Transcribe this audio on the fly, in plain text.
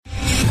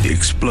The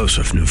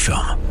explosive new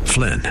film,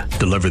 Flynn,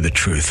 deliver the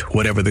truth,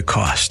 whatever the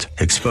cost,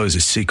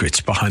 exposes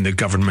secrets behind the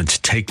government's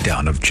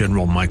takedown of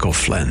General Michael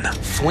Flynn.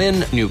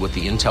 Flynn knew what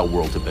the intel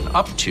world had been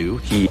up to.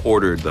 He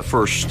ordered the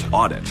first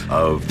audit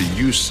of the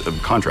use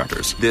of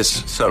contractors.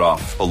 This set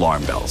off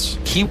alarm bells.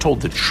 He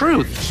told the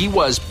truth. He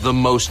was the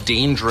most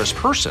dangerous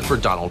person for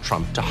Donald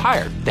Trump to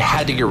hire. They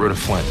had to get rid of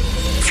Flynn.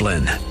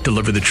 Flynn,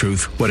 deliver the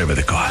truth, whatever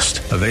the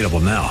cost. Available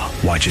now.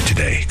 Watch it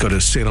today. Go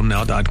to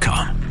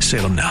salemnow.com.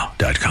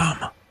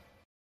 salemnow.com.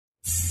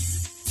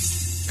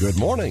 Good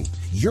morning.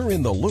 You're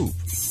in the loop.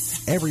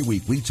 Every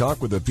week we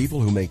talk with the people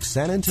who make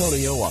San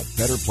Antonio a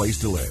better place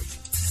to live.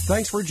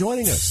 Thanks for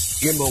joining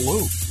us in the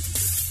loop.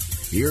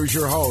 Here's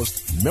your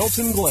host,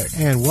 Milton Glick.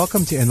 And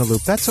welcome to In the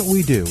Loop. That's what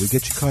we do. We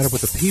get you caught up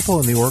with the people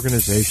and the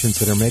organizations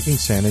that are making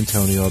San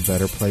Antonio a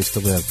better place to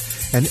live.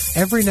 And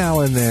every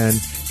now and then,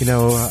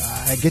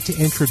 I get to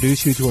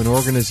introduce you to an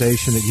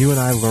organization that you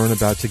and I learn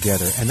about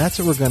together. And that's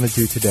what we're going to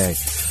do today.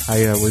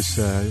 I was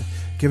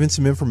given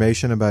some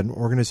information about an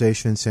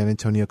organization in San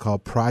Antonio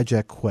called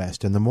Project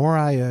Quest. And the more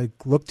I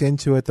looked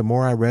into it, the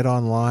more I read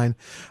online,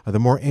 the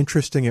more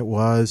interesting it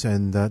was,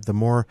 and the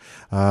more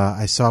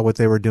I saw what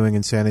they were doing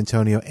in San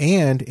Antonio.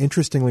 And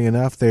interestingly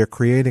enough, they're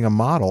creating a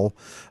model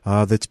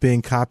that's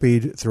being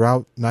copied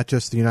throughout not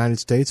just the United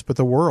States, but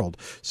the world.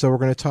 So we're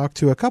going to talk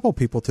to a couple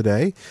people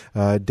today.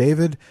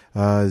 David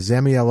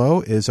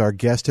Zamiello is our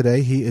guest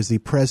today. He is the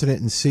president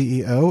and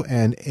CEO,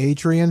 and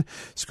Adrian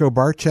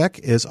Skrobarczyk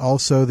is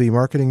also the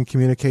marketing and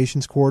communications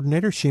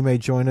coordinator. She may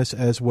join us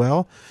as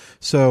well.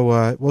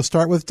 So we'll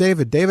start with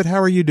David. David, how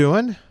are you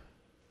doing?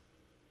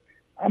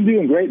 I'm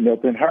doing great,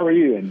 Milton. How are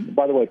you? And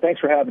by the way,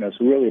 thanks for having us.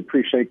 We really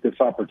appreciate this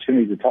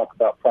opportunity to talk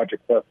about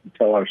Project Quest and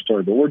tell our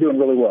story. But we're doing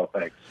really well,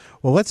 thanks.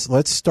 Well,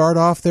 let's start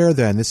off there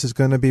then. This is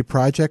going to be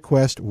Project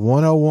Quest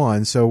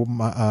 101. So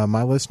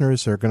my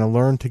listeners are going to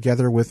learn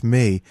together with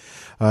me.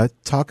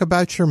 Talk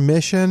about your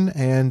mission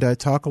and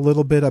talk a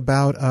little bit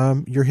about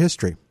your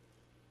history.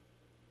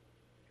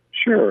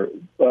 Sure.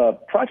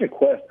 Project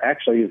Quest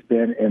actually has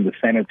been in the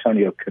San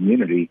Antonio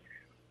community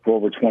for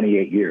over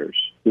 28 years.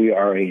 We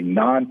are a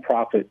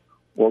nonprofit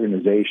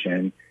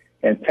organization,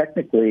 and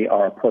technically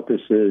our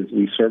purpose is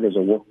we serve as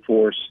a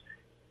workforce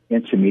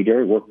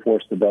intermediary,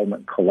 workforce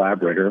development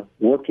collaborator,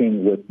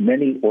 working with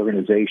many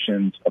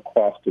organizations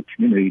across the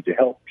community to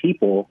help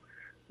people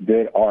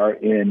that are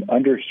in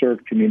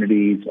underserved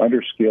communities,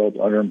 underskilled,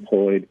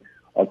 underemployed,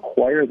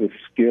 acquire the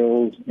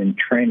skills and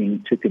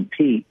training to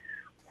compete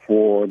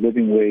for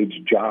living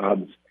wage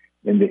jobs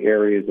in the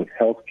areas of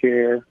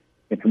healthcare,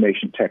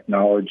 information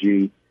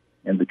technology,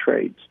 and the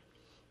trades.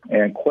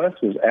 And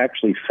Quest was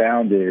actually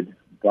founded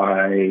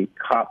by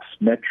COPS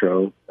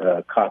Metro.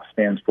 COPS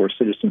stands for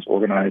Citizens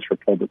Organized for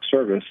Public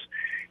Service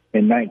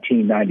in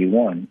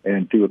 1991.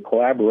 And through a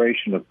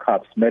collaboration of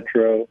COPS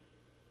Metro,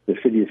 the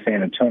city of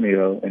San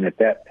Antonio, and at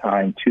that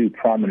time, two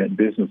prominent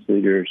business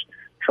leaders,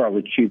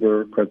 Charlie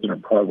Cuber, president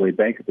of Broadway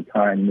Bank at the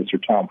time, and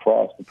Mr. Tom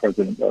Frost, the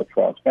president of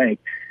Frost Bank,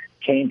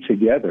 came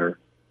together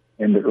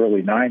in the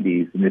early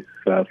 90s. And if,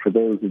 for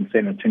those in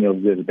San Antonio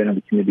that have been in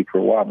the community for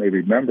a while may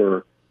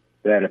remember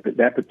that at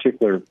that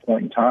particular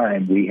point in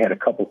time, we had a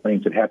couple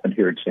things that happened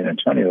here in San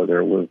Antonio.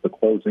 There was the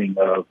closing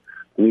of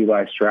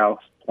Levi Strauss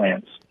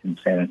plants in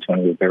San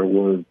Antonio. There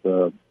was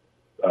the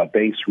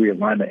base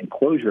realignment and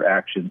closure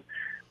actions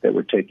that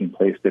were taking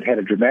place that had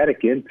a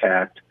dramatic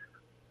impact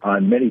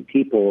on many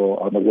people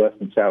on the west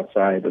and south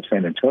side of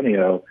San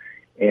Antonio.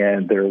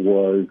 And there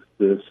was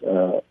this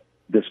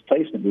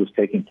displacement that was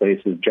taking place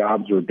as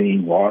jobs were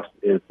being lost,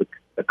 as the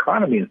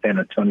economy in San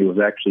Antonio was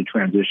actually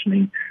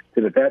transitioning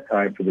to, at that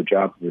time, for the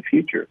jobs of the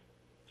future.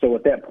 So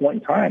at that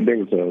point in time, there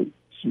was a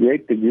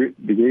great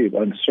degree of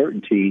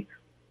uncertainty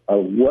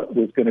of what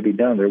was going to be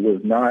done. There was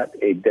not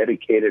a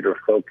dedicated or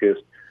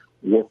focused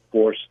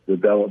workforce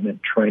development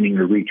training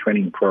or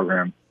retraining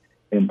program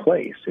in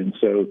place. And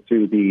so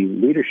through the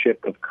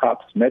leadership of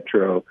COPS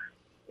Metro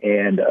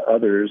and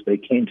others, they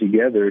came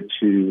together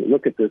to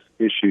look at this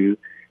issue.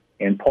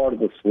 And part of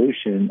the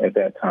solution at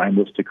that time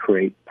was to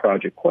create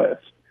Project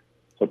Quest.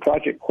 So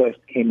Project Quest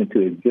came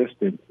into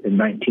existence in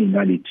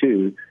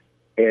 1992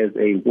 as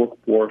a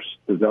workforce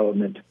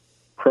development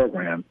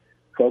program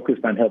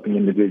focused on helping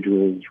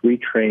individuals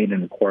retrain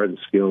and acquire the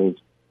skills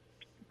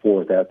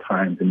for, at that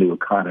time, the new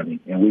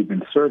economy. And we've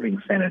been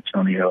serving San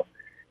Antonio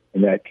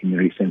in that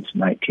community since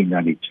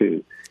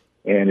 1992.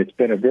 And it's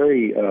been a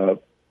very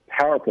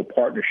powerful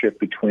partnership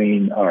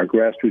between our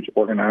grassroots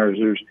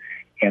organizers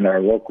and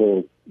our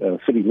local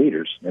city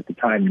leaders. At the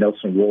time,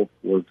 Nelson Wolff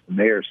was the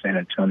mayor of San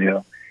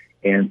Antonio.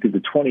 And through the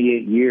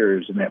 28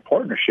 years in that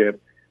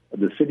partnership,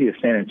 the city of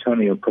San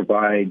Antonio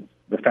provides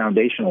the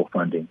foundational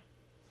funding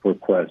for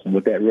Quest. And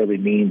what that really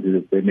means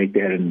is they make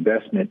that an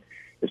investment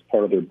as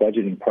part of their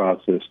budgeting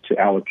process to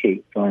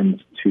allocate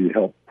funds to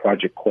help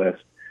Project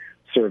Quest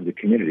serve the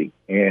community.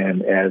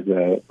 And as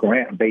a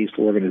grant-based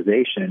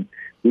organization,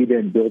 we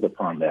then build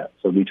upon that.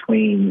 So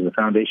between the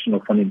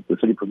foundational funding the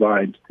city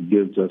provides that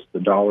gives us the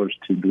dollars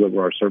to deliver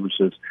our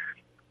services,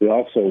 we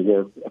also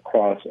work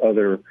across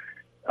other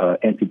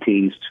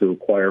entities to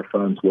acquire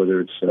funds,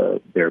 whether it's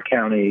Bexar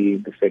County,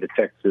 the state of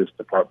Texas,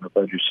 Department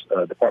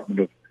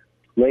of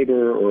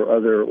Labor, or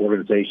other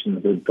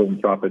organizations and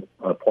philanthropic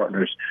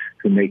partners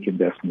who make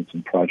investments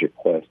in Project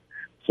Quest.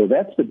 So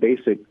that's the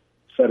basic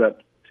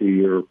setup to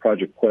your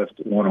Project Quest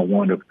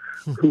 101 of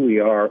who we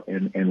are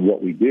and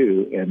what we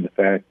do, and the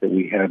fact that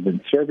we have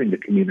been serving the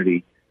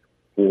community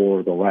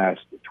for the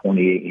last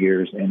 28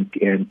 years and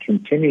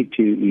continue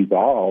to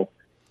evolve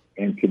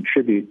and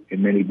contribute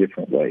in many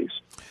different ways.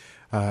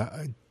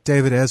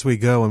 David, as we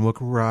go, and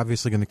we're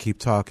obviously going to keep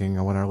talking,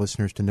 I want our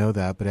listeners to know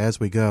that, but as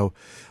we go,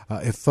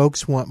 if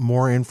folks want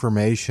more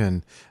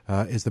information,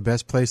 is the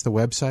best place the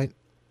website?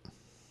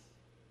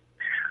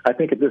 I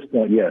think at this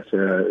point, yes.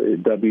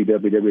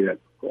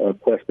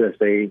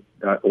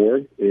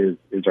 www.questsa.org is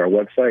our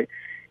website,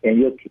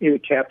 and you'll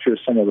capture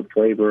some of the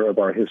flavor of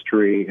our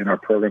history and our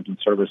programs and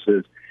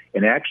services.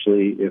 And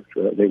actually, if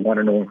they want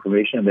to know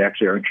information and they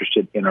actually are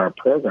interested in our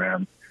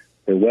program,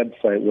 the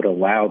website would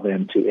allow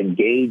them to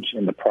engage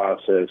in the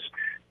process,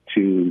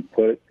 to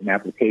put an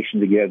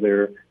application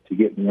together, to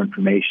get more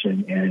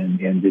information,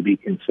 and to be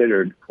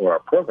considered for our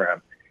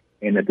program.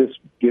 And at this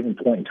given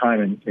point in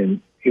time,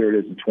 and here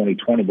it is in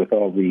 2020 with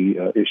all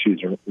the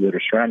issues that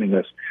are surrounding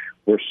us,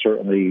 we're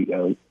certainly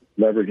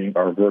leveraging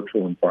our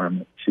virtual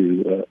environment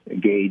to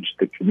engage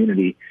the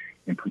community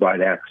and provide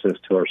access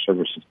to our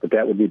services. But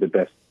that would be the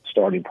best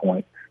starting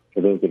point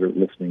for those that are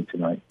listening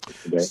today.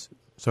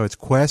 So it's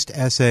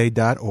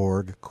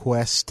questsa.org,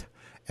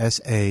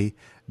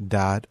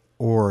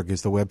 questsa.org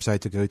is the website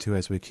to go to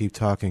as we keep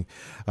talking.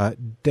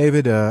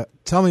 David,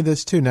 tell me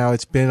this too. Now,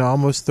 it's been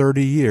almost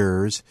 30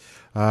 years.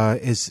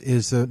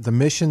 Is the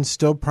mission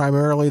still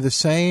primarily the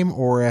same,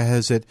 or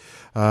has it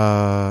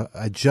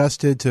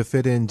adjusted to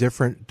fit in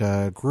different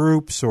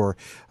groups or,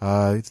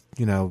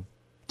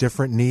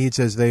 different needs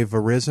as they've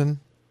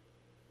arisen?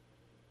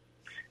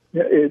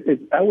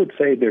 I would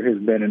say there has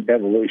been an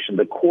evolution.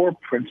 The core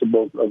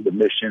principles of the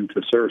mission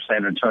to serve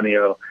San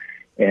Antonio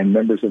and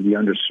members of the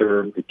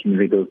underserved, the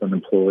community, those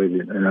unemployed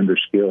and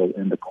underskilled,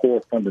 and the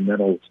core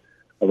fundamentals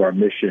of our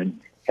mission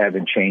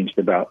haven't changed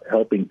about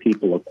helping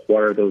people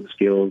acquire those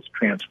skills,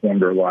 transform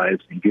their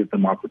lives, and give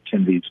them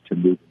opportunities to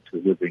move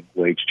into living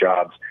wage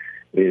jobs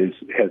has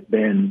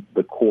been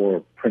the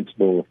core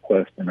principle of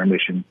Quest and our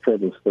mission for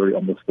those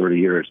almost 30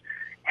 years.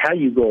 How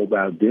you go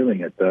about doing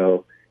it,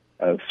 though,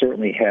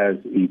 certainly has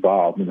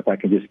evolved. And if I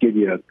can just give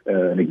you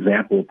an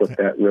example of what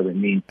that really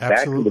means. Absolutely.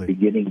 Back in the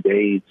beginning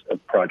days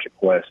of Project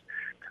Quest,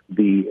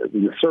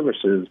 the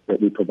services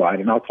that we provide,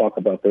 and I'll talk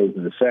about those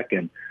in a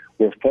second,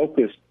 were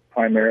focused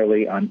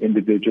primarily on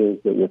individuals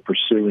that were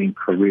pursuing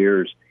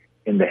careers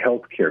in the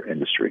healthcare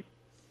industry.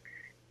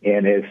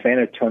 And as San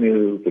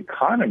Antonio's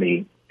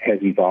economy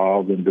has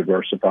evolved and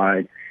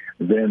diversified,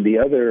 then the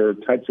other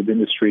types of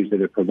industries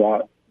that have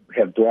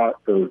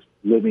brought those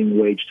living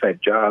wage type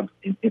jobs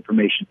in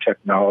information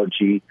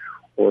technology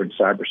or in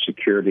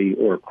cybersecurity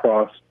or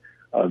across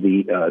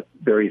the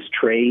various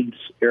trades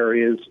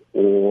areas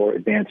or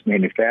advanced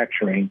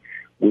manufacturing,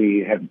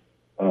 we have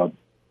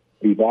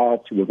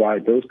evolved to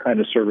provide those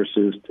kind of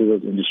services to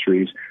those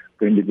industries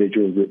for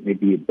individuals that may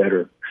be a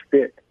better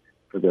fit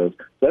for those.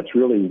 So that's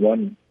really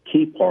one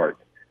key part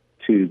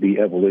to the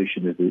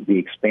evolution, is the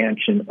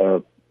expansion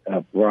of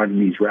providing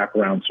these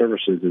wraparound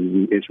services,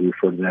 as we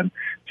refer to them,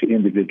 to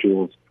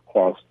individuals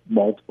across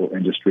multiple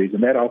industries.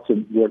 And that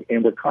also,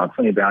 we're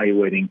constantly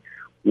evaluating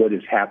what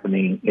is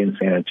happening in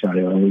San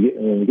Antonio. And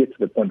when we get to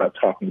the point about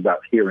talking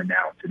about here and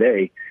now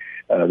today,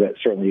 that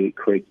certainly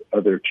creates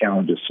other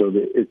challenges. So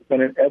it's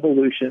been an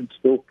evolution,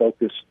 still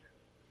focused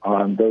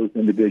on those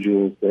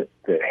individuals that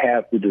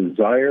have the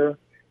desire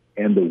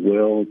and the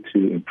will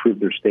to improve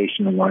their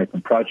station in life.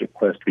 And Project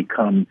Quest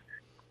becomes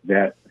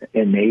that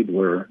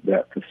enabler,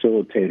 that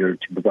facilitator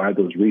to provide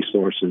those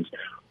resources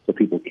so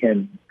people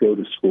can go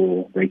to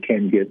school, they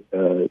can get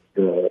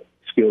the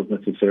skills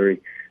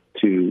necessary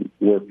to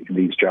work in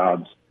these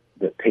jobs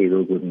that pay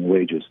those living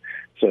wages.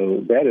 So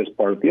that is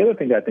part of the other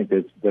thing I think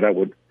that I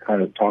would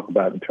kind of talk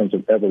about in terms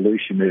of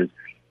evolution is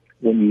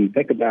when you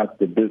think about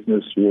the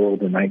business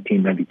world in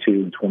 1992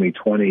 and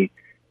 2020,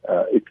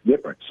 it's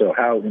different. So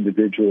how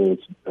individuals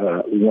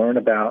learn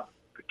about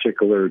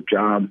particular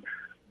jobs,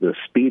 the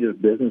speed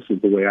of business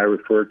is the way I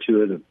refer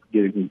to it, of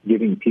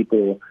giving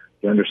people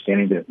the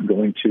understanding that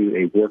going to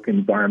a work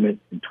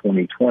environment in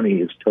 2020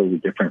 is totally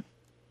different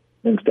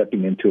than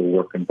stepping into a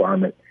work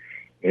environment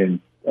in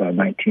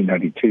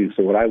 1992.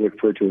 So what I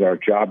refer to as our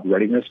job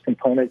readiness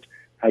component,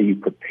 how you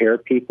prepare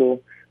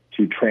people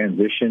to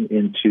transition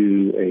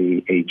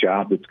into a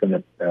job that's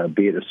going to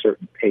be at a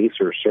certain pace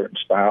or a certain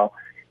style,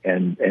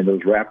 and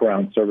those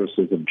wraparound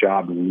services of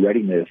job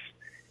readiness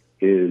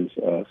is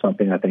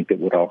something I think that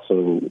would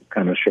also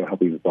kind of show how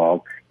we've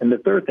evolved. And the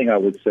third thing I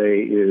would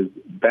say is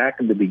back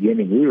in the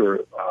beginning, we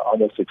were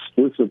almost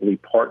exclusively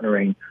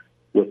partnering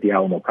with the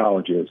Alamo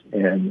Colleges.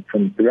 And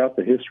from throughout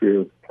the history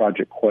of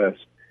Project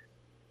Quest,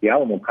 the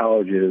Alamo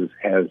Colleges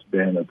has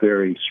been a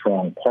very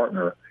strong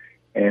partner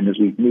And as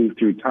we've moved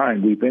through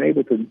time, we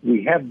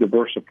have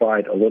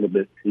diversified a little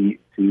bit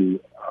to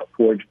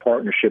forge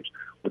partnerships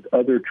with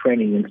other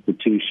training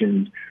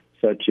institutions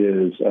such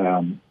as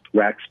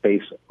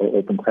Rackspace or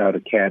Open Cloud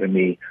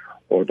Academy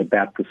or the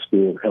Baptist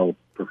School of Health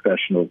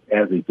Professionals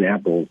as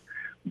examples.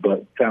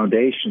 But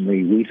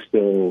foundationally,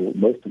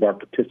 most of our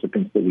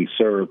participants that we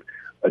serve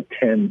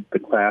attend the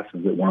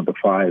classes at one of the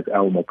 5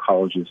 Alamo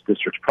Colleges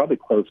districts. Probably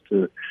close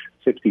to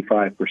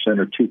 65%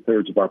 or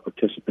 2/3 of our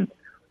participants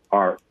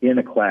are in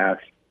a class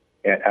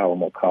at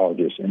Alamo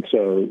Colleges. And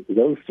so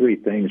those 3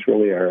 things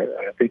really are,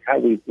 I think, how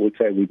we would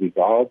say we've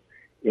evolved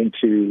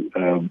into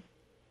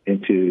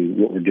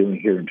what we're doing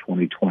here in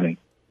 2020.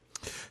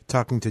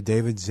 Talking to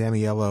David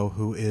Zamiello,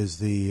 who is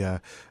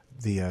the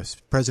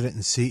president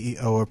and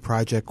CEO of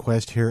Project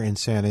Quest here in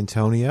San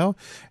Antonio.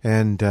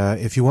 And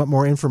if you want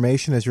more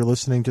information as you're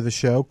listening to the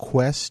show,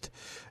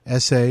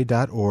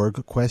 questsa.org,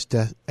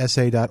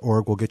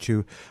 questsa.org will get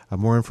you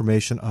more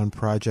information on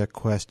Project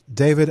Quest.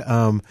 David,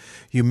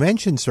 you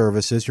mentioned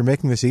services. You're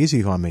making this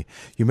easy on me.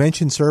 You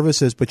mentioned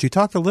services, but you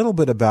talked a little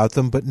bit about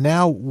them. But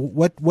now,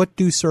 what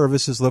do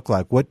services look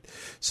like?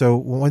 So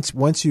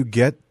once you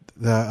get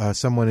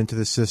someone into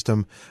the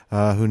system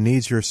who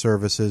needs your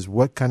services,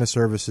 what kind of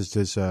services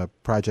does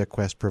Project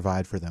Quest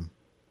provide for them?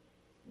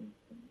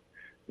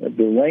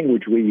 The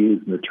language we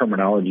use and the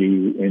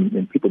terminology,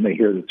 and people may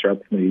hear this throughout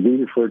the community, we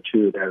refer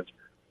to it as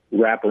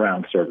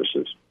wraparound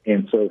services.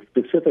 And so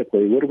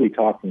specifically, what are we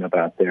talking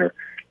about there?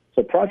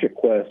 So Project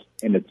Quest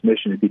and its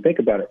mission, if you think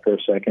about it for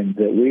a second,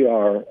 that we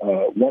are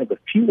one of the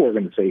few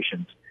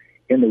organizations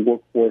in the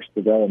workforce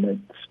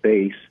development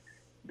space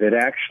that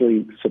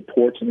actually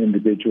supports an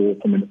individual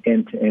from an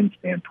end-to-end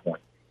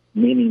standpoint,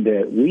 meaning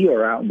that we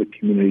are out in the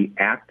community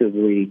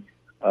actively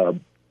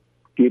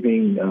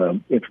giving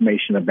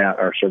information about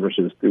our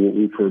services through what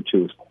we refer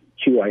to as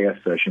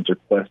QIS sessions or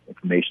Quest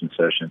information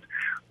sessions.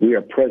 We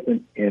are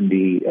present in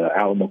the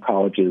Alamo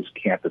Colleges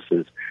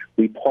campuses.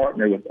 We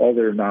partner with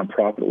other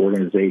nonprofit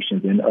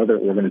organizations and other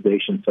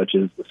organizations such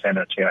as the San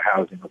Antonio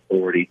Housing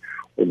Authority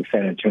or the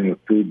San Antonio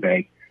Food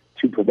Bank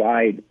to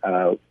provide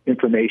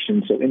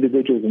information so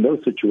individuals in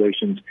those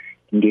situations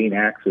can gain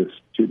access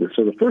to this.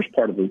 So the first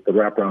part of the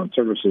wraparound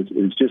services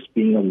is just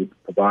being able to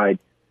provide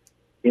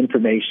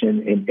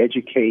information and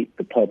educate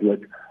the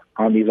public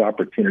on these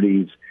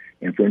opportunities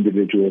and for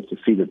individuals to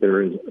see that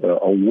there is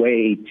a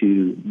way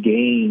to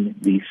gain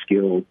these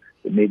skills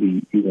that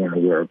maybe you weren't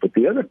aware of. But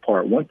the other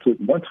part, once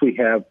we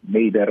have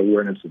made that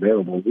awareness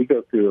available, we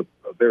go through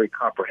a very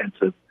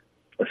comprehensive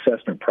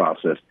assessment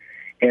process.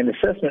 And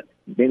assessment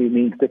maybe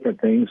means different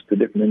things to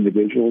different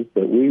individuals,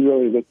 but we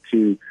really look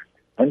to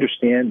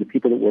understand the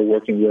people that we're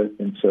working with.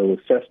 And so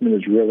assessment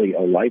is really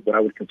what I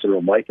would consider a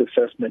life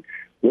assessment.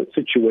 What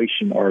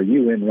situation are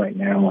you in right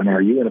now? And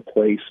are you in a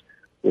place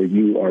where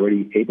you are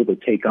already able to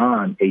take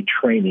on a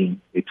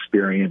training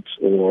experience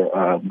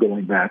or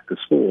going back to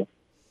school?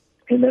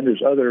 And then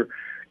there's other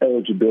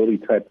eligibility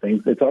type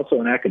things. It's also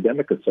an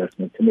academic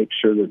assessment to make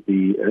sure that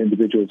the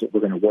individuals that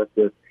we're going to work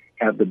with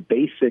have the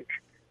basic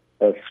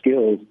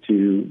skills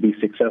to be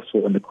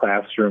successful in the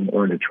classroom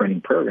or in a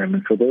training program.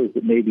 And for those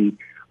that maybe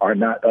are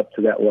not up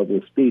to that level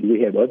of speed,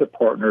 we have other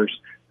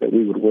partners that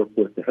we would work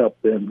with to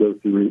help them go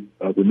through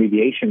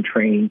remediation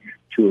training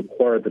to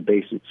acquire the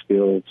basic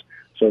skills.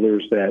 So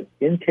there's that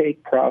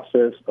intake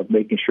process of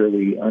making sure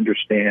we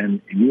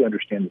understand and you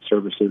understand the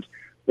services.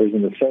 There's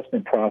an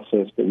assessment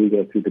process that we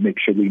go through to make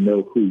sure we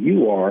know who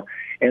you are.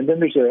 And then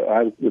there's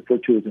I refer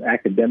to as an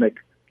academic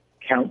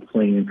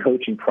counseling and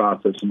coaching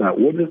process about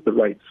what is the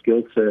right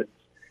skill sets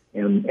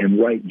and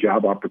right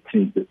job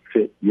opportunities that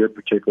fit your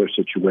particular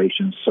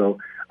situation. So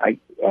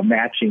a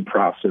matching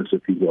process,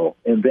 if you will.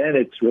 And then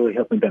it's really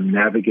helping them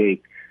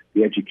navigate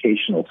the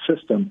educational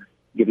system,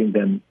 getting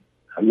them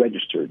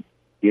registered,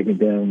 giving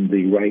them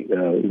the right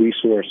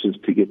resources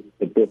to get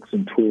the books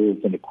and tools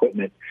and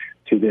equipment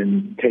to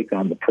then take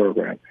on the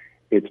program.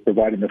 It's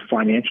providing the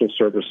financial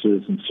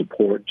services and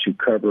support to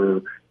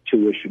cover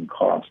tuition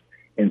costs.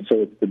 And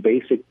so it's the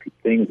basic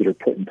things that are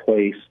put in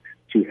place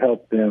to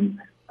help them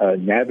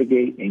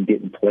navigate and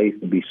get in place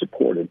and be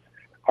supported.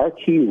 Our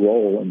key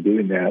role in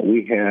doing that,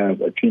 we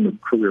have a team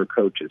of career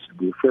coaches, and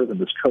we refer to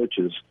them as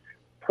coaches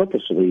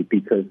purposely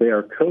because they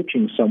are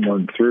coaching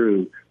someone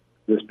through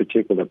this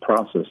particular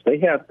process.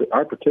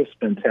 Our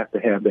participants have to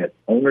have that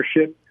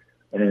ownership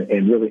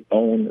and really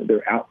own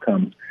their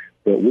outcomes,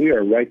 but we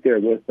are right there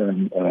with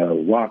them,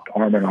 locked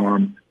arm in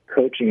arm,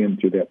 coaching them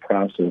through that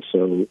process.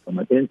 So from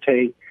an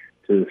intake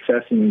to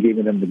assessing and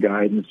giving them the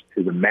guidance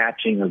to the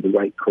matching of the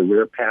right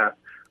career path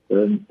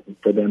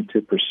for them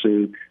to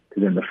pursue, to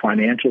then the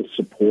financial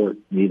support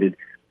needed.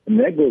 And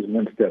that goes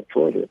one step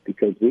further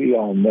because we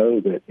all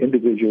know that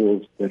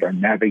individuals that are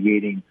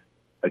navigating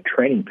a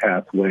training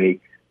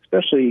pathway,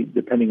 especially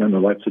depending on the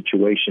life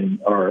situation,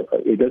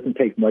 it doesn't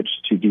take much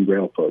to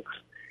derail folks.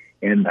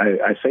 And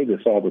I say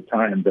this all the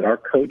time, that our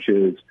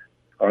coaches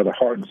are the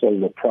heart and soul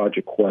of what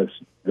Project Quest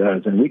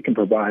does, and we can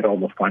provide all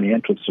the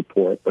financial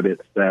support, but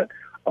it's that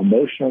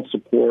emotional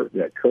support,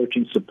 that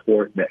coaching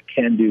support, that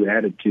can-do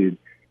attitude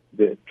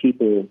that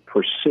people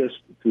persist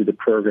through the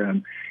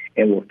program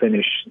and will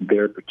finish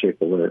their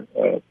particular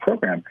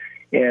program.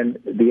 And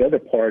the other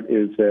part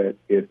is that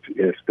if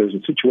there's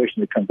a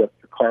situation that comes up,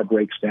 the car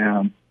breaks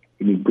down,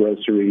 you need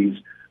groceries,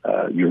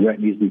 your rent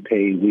needs to be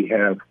paid, we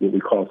have what we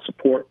call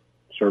support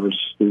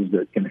services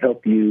that can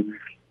help you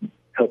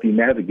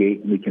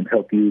navigate, and we can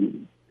help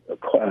you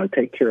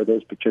take care of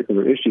those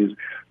particular issues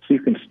so you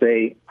can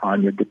stay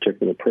on your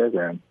particular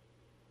program.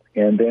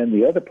 And then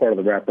the other part of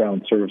the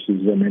wraparound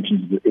services, as I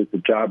mentioned, is the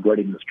job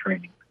readiness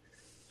training.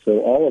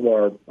 So all of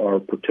our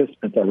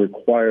participants are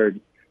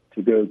required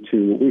to go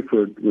to what we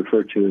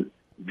refer to as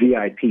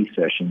VIP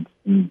sessions.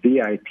 And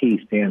VIP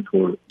stands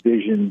for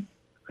Vision,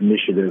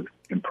 Initiative,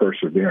 and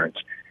Perseverance.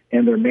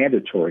 And they're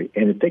mandatory.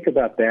 And think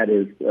about that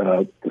as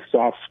the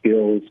soft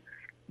skills,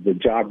 the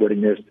job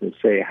readiness to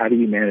say, how do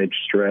you manage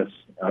stress,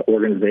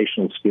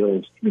 organizational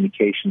skills,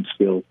 communication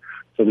skills.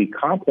 So we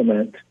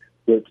complement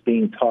what's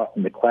being taught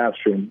in the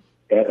classroom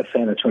at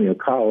San Antonio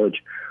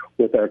College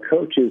with our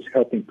coaches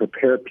helping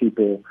prepare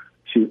people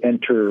to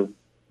enter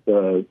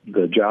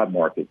the job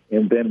market.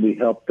 And then we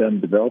help them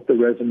develop their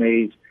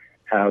resumes,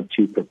 how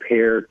to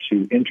prepare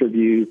to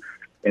interview,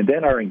 and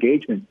then our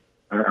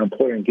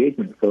employer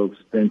engagement folks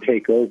then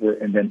take over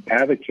and then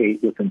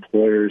advocate with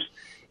employers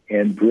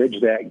and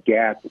bridge that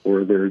gap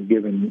where they're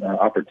given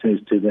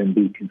opportunities to then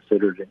be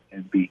considered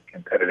and be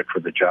competitive for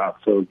the job.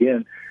 So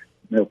again,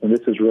 Milton,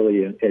 this is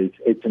really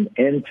it's an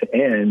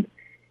end-to-end,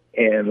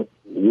 and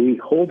we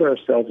hold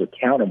ourselves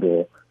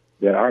accountable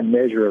that our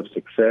measure of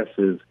success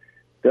is,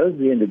 does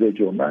the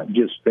individual not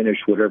just finish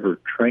whatever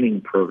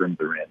training program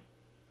they're in,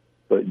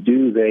 but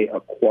do they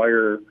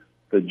acquire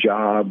the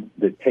job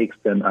that takes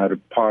them out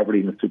of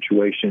poverty in a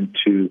situation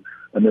to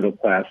a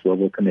middle-class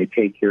level? Can they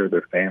take care of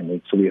their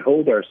family? So we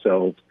hold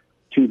ourselves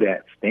to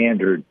that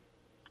standard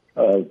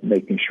of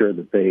making sure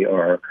that they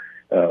are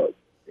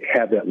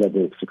have that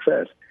level of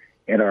success.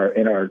 And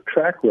our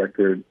track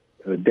record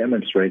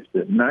demonstrates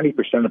that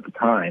 90% of the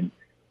time,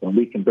 when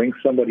we can bring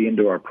somebody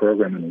into our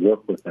program and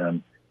work with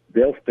them,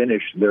 they'll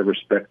finish their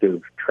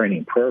respective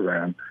training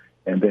program,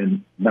 and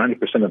then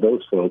 90% of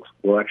those folks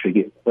will actually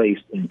get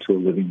placed into a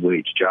living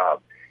wage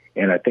job.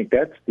 And I think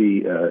that's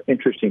the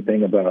interesting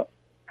thing about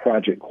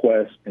Project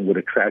Quest, and what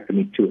attracted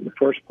me to it in the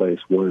first place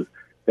was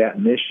that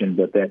mission,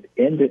 but that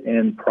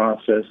end-to-end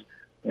process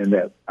and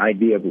that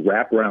idea of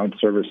wraparound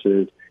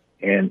services,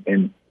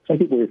 and some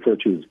people refer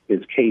to as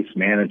case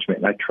management.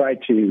 And I try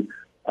to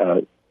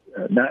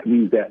not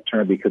use that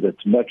term because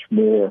it's much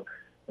more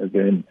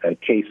than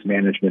case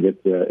management.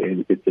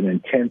 It's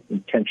an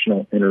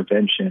intentional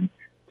intervention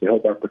to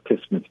help our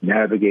participants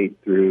navigate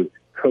through,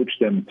 coach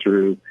them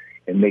through,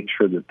 and make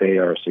sure that they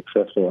are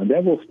successful. And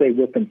then we'll stay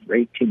with them for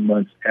 18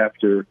 months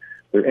after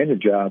they're in a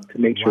job to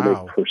make sure they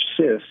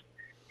persist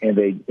and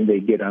they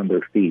get on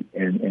their feet.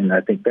 And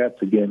I think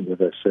that's, again,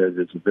 what I said,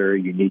 is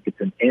very unique.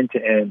 It's an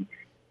end-to-end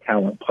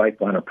talent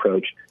pipeline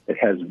approach that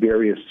has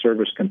various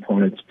service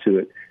components to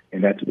it,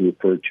 and that's what we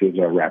refer to as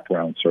our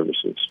wraparound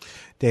services.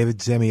 David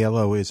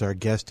Zamiello is our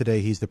guest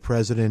today. He's the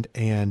president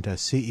and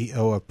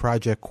CEO of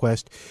Project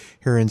Quest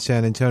here in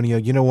San Antonio.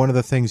 You know, one of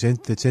the things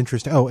that's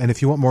interesting, and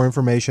if you want more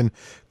information,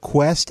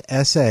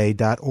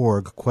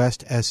 questsa.org,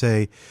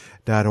 questsa.org.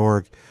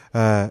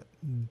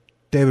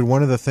 David,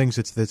 one of the things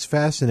that's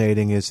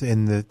fascinating is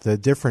in the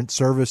different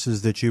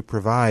services that you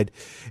provide.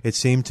 It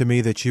seemed to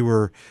me that you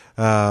were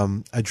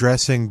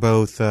addressing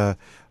both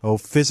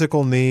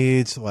physical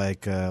needs,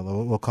 like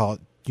we'll call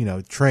it,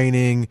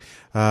 training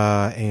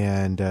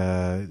and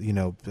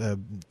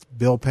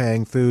bill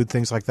paying, food,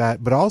 things like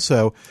that, but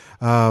also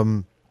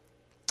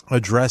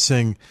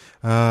addressing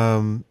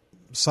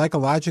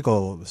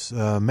psychological,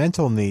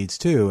 mental needs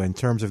too, in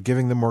terms of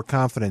giving them more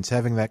confidence,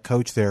 having that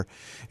coach there.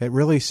 It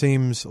really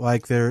seems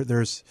like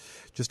there's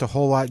just a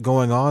whole lot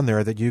going on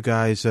there that you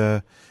guys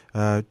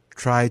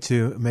try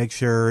to make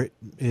sure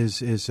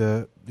is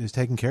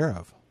taken care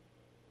of.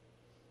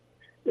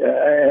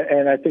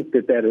 And I think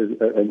that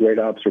is a great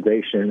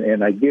observation,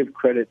 and I give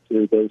credit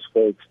to those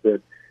folks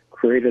that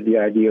created the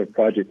idea of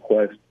Project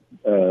Quest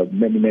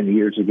many, many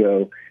years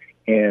ago.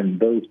 And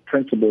those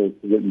principles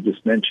that you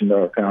just mentioned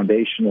are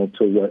foundational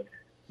to what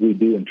we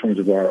do in terms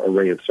of our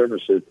array of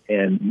services.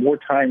 And more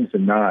times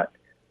than not,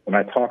 when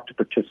I talk to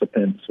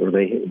participants or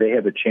they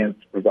have a chance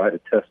to provide a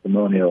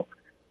testimonial,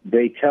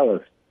 they tell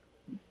us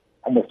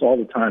almost all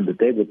the time that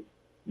they would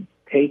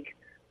take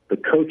the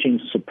coaching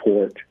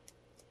support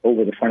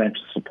over the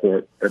financial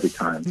support every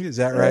time. Is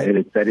that right? And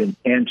it's that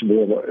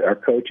intangible of our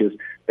coaches.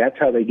 That's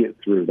how they get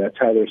through. That's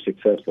how they're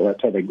successful.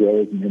 That's how they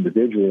grow as an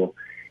individual,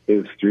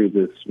 is through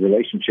this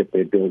relationship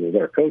they build with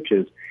our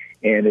coaches.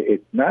 And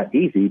it's not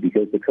easy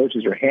because the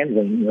coaches are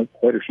handling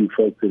quite a few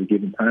folks at a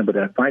given time. But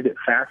I find it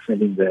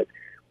fascinating that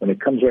when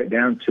it comes right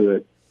down to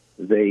it,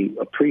 they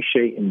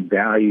appreciate and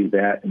value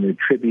that and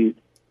attribute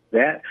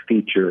that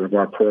feature of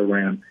our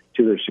program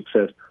to their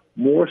success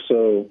more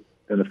so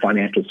than the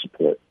financial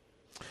support.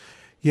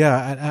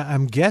 Yeah,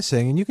 I'm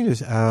guessing, and you can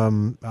just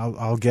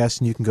I'll guess,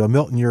 and you can go,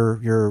 Milton,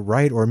 you're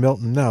right, or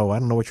Milton, no. I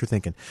don't know what you're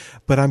thinking,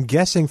 but I'm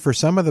guessing for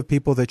some of the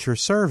people that you're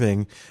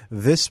serving,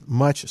 this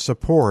much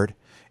support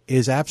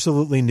is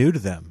absolutely new to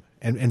them,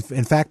 and in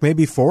fact,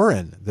 maybe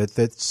foreign.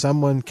 That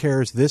someone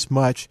cares this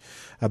much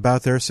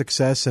about their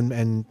success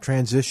and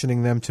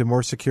transitioning them to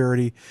more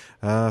security,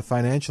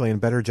 financially,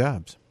 and better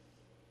jobs.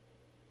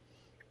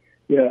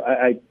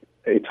 Yeah,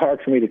 it's hard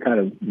for me to kind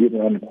of give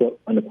an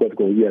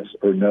unequivocal yes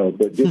or no,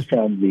 but just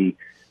from the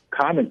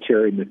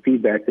commentary and the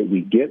feedback that we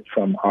get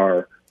from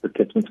our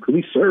participants, because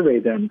we survey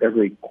them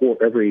every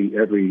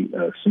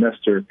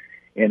semester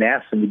and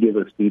ask them to give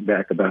us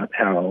feedback about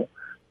how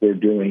they're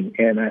doing,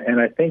 and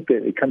I think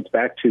that it comes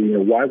back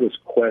to why was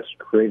Quest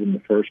created in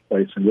the first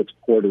place and what's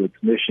core to its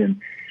mission,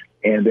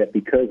 and that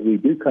because we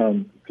do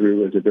come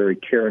through as a very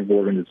caring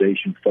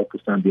organization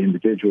focused on the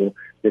individual,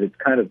 that it's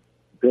kind of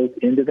built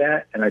into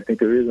that, and I think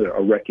there is a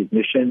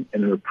recognition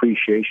and an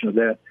appreciation of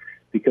that,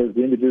 because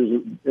the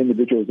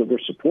individuals that we're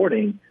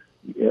supporting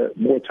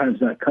more times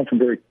than not come from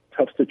very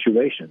tough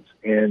situations,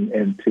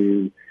 and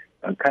to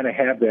kind of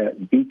have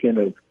that beacon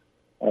of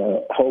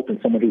hope and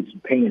someone who's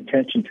paying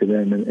attention to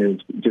them and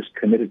is just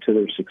committed to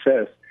their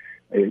success,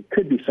 it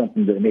could be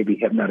something that maybe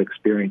have not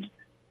experienced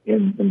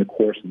in the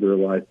course of their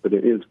life, but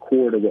it is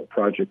core to what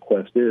Project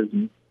Quest is,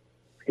 and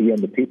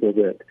again, the people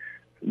that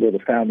were the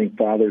founding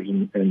fathers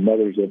and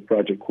mothers of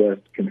Project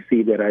Quest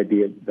conceived that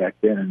idea back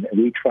then,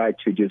 and we try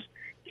to just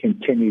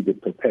continue to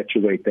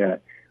perpetuate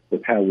that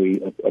with how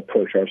we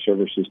approach our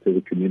services to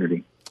the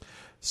community.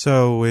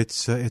 So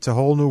it's a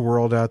whole new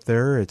world out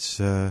there. It's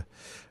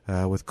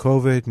with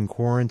COVID and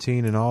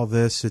quarantine and all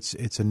this.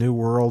 It's a new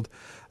world.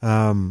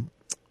 Because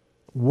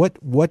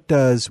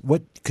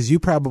you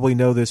probably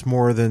know this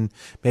more than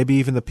maybe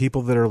even the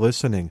people that are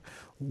listening.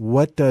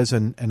 What does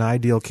an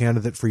ideal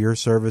candidate for your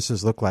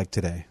services look like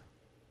today?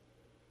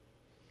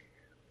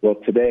 Well,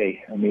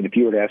 today, I mean, if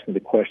you were to ask me the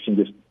question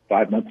just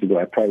 5 months ago,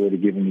 I probably would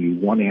have given you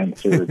one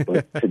answer.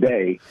 But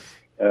today,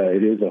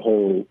 it is a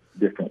whole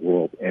different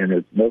world. And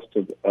as most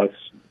of us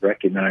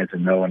recognize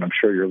and know, and I'm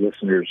sure your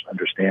listeners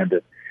understand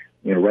it,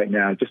 right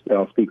now, just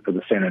I'll speak for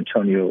the San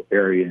Antonio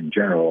area in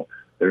general,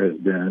 there has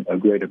been a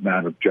great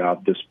amount of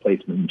job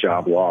displacement and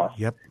job loss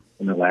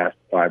in the last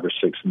 5 or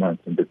 6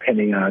 months. And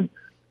depending on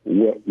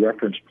what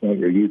reference point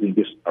you're using,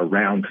 just a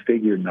round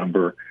figure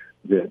number,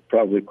 that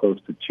probably close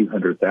to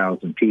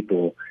 200,000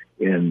 people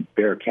in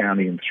Bexar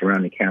County and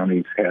surrounding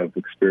counties have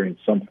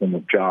experienced some form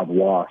of job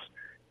loss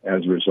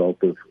as a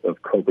result of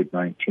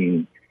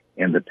COVID-19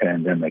 and the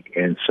pandemic.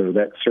 And so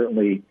that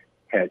certainly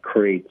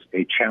creates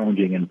a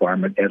challenging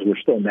environment as we're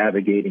still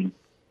navigating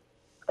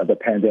the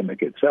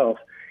pandemic itself,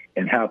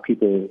 and how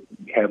people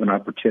have an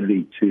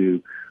opportunity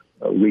to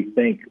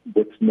rethink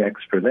what's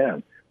next for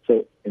them.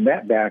 So in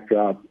that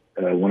backdrop,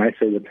 when I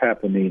say what's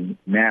happening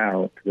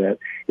now, that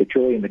it's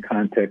really in the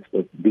context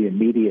of the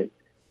immediate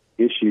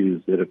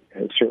issues that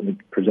have certainly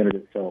presented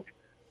itself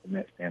from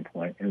that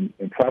standpoint. And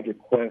Project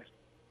Quest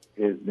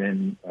has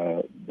been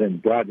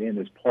brought in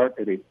as part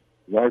of a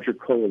larger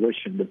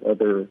coalition of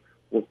other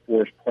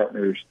workforce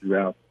partners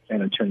throughout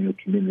San Antonio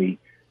community.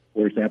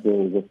 For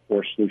example,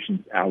 Workforce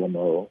Solutions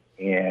Alamo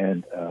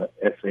and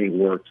SA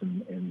Works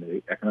and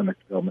the Economic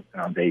Development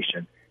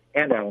Foundation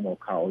and Alamo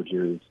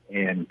Colleges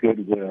and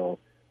Goodwill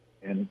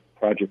and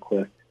Project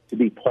Quest, to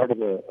be part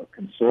of a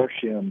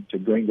consortium to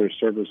bring their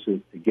services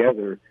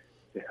together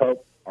to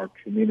help our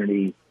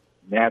community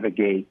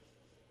navigate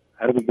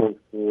how do we go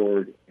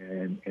forward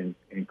and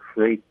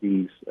create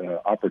these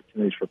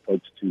opportunities for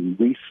folks to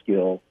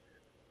reskill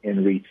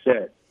and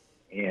reset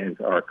as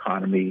our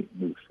economy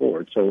moves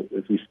forward. So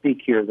as we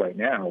speak here right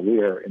now, we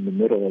are in the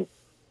middle of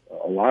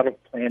a lot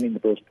of planning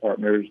with those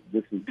partners.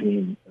 This is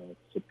being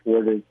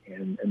supported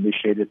and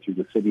initiated through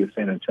the City of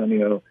San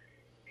Antonio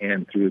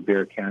and through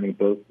Bexar County.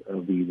 Both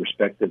of the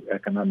respective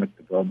economic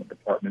development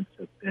departments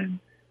have been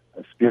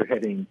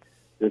spearheading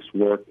this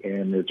work,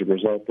 and as a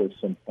result of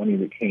some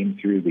funding that came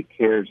through the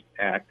CARES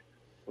Act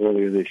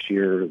earlier this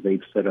year,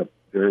 they've set up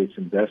various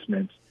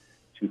investments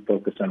to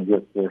focus on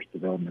workforce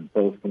development,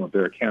 both from a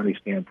Bexar County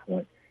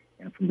standpoint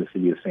and from the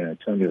City of San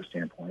Antonio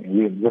standpoint. And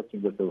we have been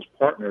working with those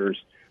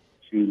partners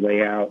to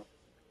lay out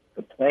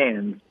the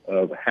plans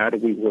of how do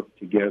we work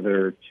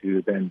together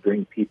to then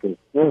bring people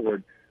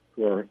forward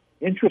who are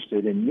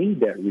interested and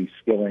need that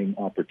reskilling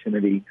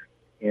opportunity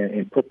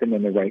and put them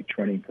in the right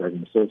training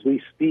program. So as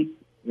we speak,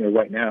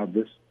 right now,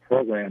 this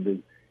program is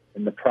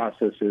in the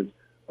processes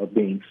of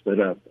being stood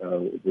up.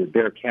 The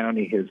Bexar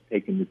County has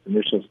taken its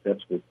initial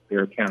steps with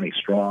Bexar County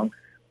Strong,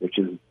 which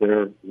is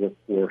their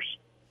workforce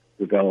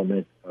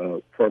development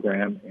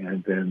program,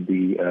 and then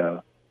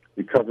the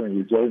Recovery and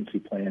Resiliency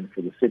Plan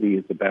for the city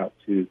is about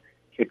to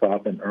kick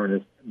off in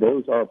earnest.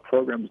 Those are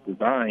programs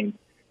designed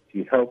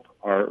to help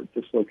our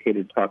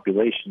dislocated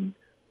population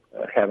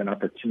have an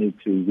opportunity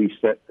to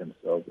reset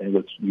themselves. And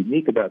what's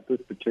unique about this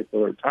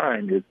particular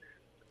time is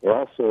we're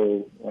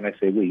also, when I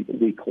say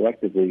we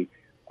collectively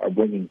are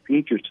bringing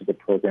features to the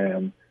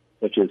program,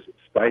 such as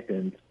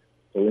stipends,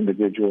 so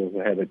individuals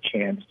will have a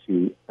chance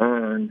to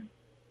earn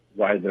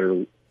while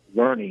they're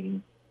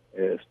learning,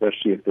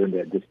 especially if they're in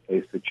that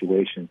displaced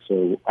situation.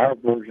 So our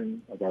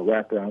version of our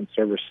wraparound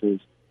services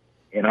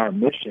and our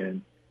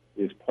mission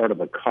is part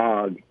of a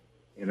cog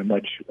in a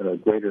much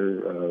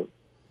greater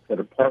set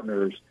of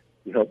partners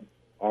to help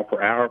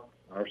offer our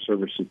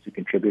services to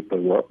contribute.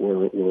 But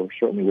we're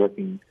certainly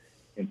working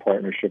in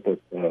partnership with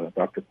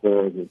Dr.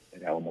 Flores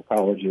at Alamo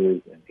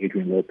Colleges and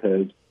Adrian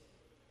Lopez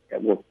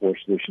at Workforce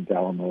Solutions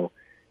Alamo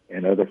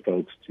and other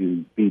folks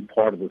to be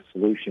part of the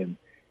solution.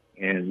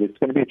 And it's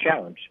going to be a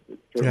challenge. It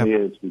certainly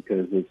is,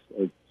 because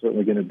it's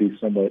certainly going to be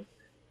somewhat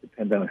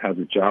dependent on how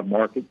the job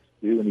markets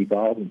do and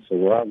evolve. And so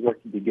we're all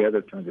working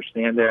together to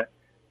understand that,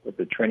 put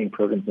the training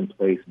programs in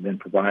place, and then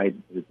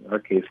provide, in our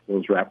case,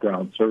 those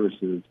wraparound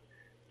services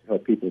to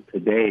help people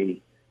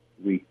today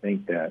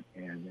rethink that.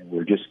 And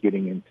we're just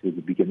getting into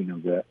the beginning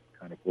of that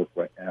kind of work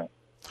right now.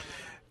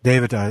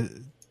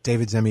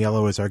 David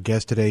Zamiello is our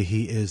guest today.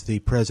 He is the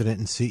president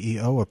and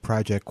CEO of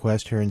Project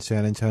Quest here in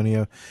San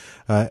Antonio.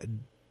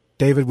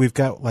 David, we've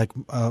got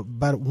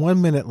about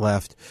 1 minute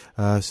left,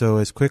 so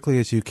as quickly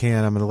as you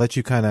can, I'm going to let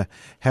you kind of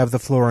have the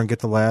floor and get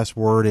the last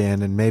word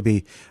in, and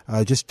maybe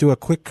just do a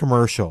quick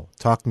commercial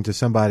talking to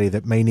somebody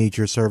that may need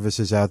your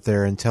services out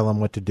there, and tell them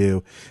what to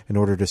do in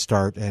order to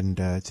start and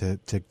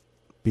to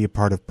be a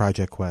part of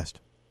Project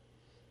Quest.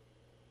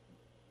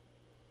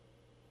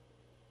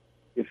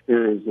 If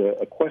there is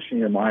a question in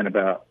your mind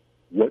about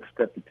what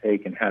step to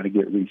take and how to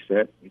get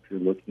reset, if you're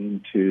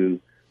looking to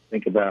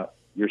think about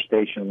your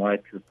station in life,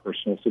 your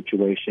personal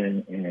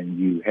situation, and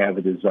you have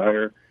a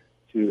desire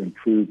to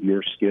improve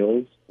your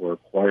skills or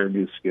acquire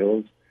new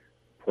skills,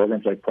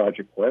 programs like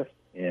Project Quest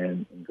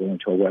and going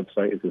to our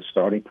website is a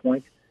starting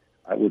point.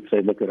 I would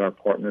say look at our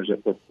partners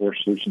at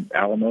Workforce Solutions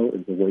Alamo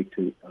as a way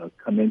to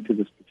come into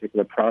this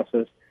particular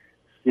process,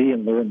 see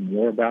and learn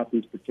more about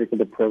these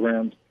particular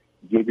programs,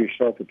 give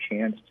yourself a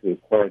chance to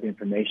acquire the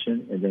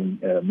information, and then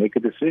make a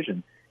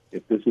decision.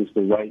 If this is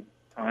the right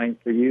time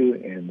for you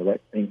and the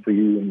right thing for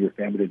you and your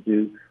family to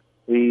do,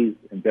 please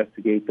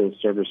investigate those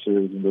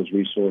services and those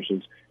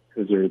resources,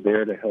 because they're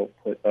there to help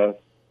put us,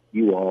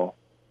 you all,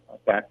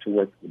 back to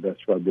work to the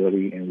best of our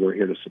ability, and we're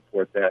here to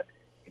support that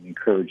and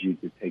encourage you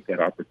to take that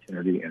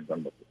opportunity and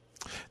run with it.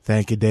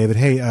 Thank you, David.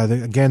 Hey,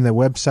 again, the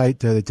website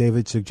that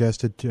David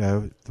suggested,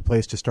 the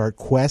place to start,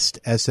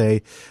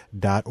 questsa.org,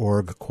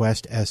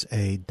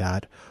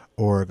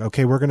 questsa.org.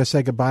 Okay, we're going to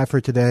say goodbye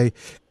for today.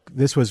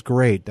 This was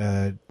great.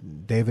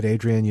 David,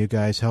 Adrian, you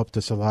guys helped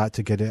us a lot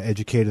to get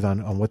educated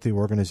on what the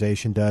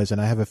organization does, and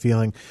I have a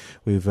feeling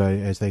we've,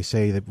 as they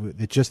say, that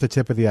it's just the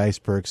tip of the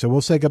iceberg. So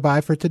we'll say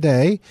goodbye for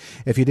today.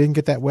 If you didn't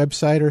get that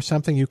website or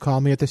something, you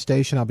call me at the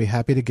station. I'll be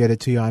happy to get it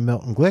to you. I'm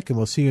Milton Glick, and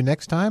we'll see you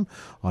next time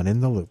on In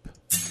the Loop.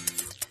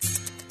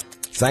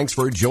 Thanks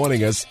for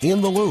joining us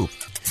in the Loop.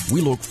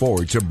 We look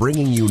forward to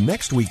bringing you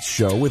next week's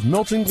show with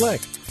Milton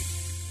Glick.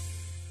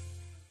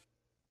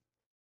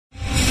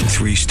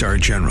 3-star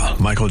General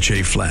Michael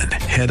J. Flynn,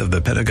 head of the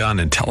Pentagon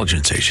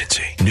Intelligence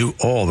Agency, knew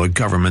all the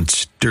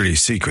government's dirty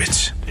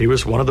secrets. He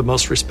was one of the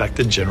most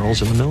respected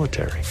generals in the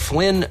military.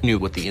 Flynn knew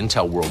what the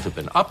intel world had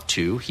been up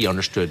to. He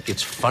understood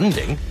its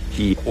funding.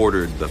 He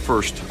ordered the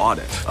first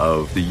audit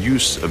of the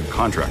use of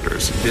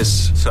contractors.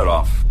 This set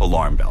off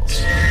alarm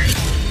bells.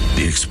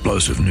 The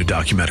explosive new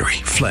documentary,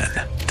 Flynn,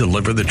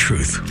 Deliver the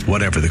Truth,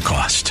 Whatever the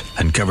Cost,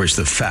 uncovers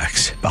the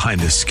facts behind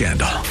this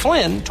scandal.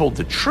 Flynn told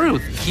the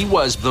truth. He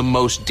was the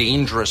most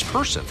dangerous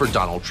person for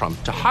Donald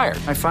Trump to hire.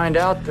 I find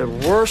out the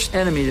worst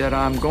enemy that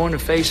I'm going to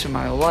face in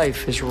my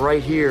life is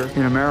right here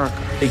in America.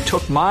 They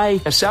took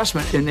my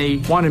assessment and they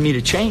wanted me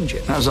to change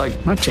it. And I was like,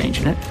 I'm not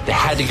changing it. They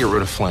had to get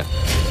rid of Flynn.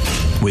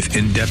 With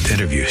in-depth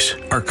interviews,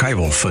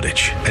 archival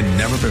footage, and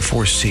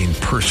never-before-seen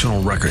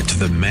personal records of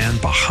the man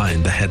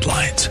behind the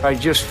headlines. I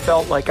just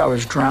felt like I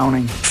was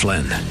drowning.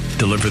 Flynn,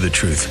 Deliver the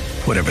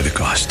Truth, Whatever the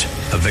Cost.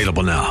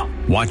 Available now.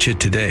 Watch it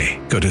today.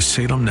 Go to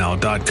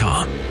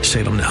salemnow.com.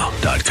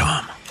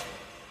 salemnow.com.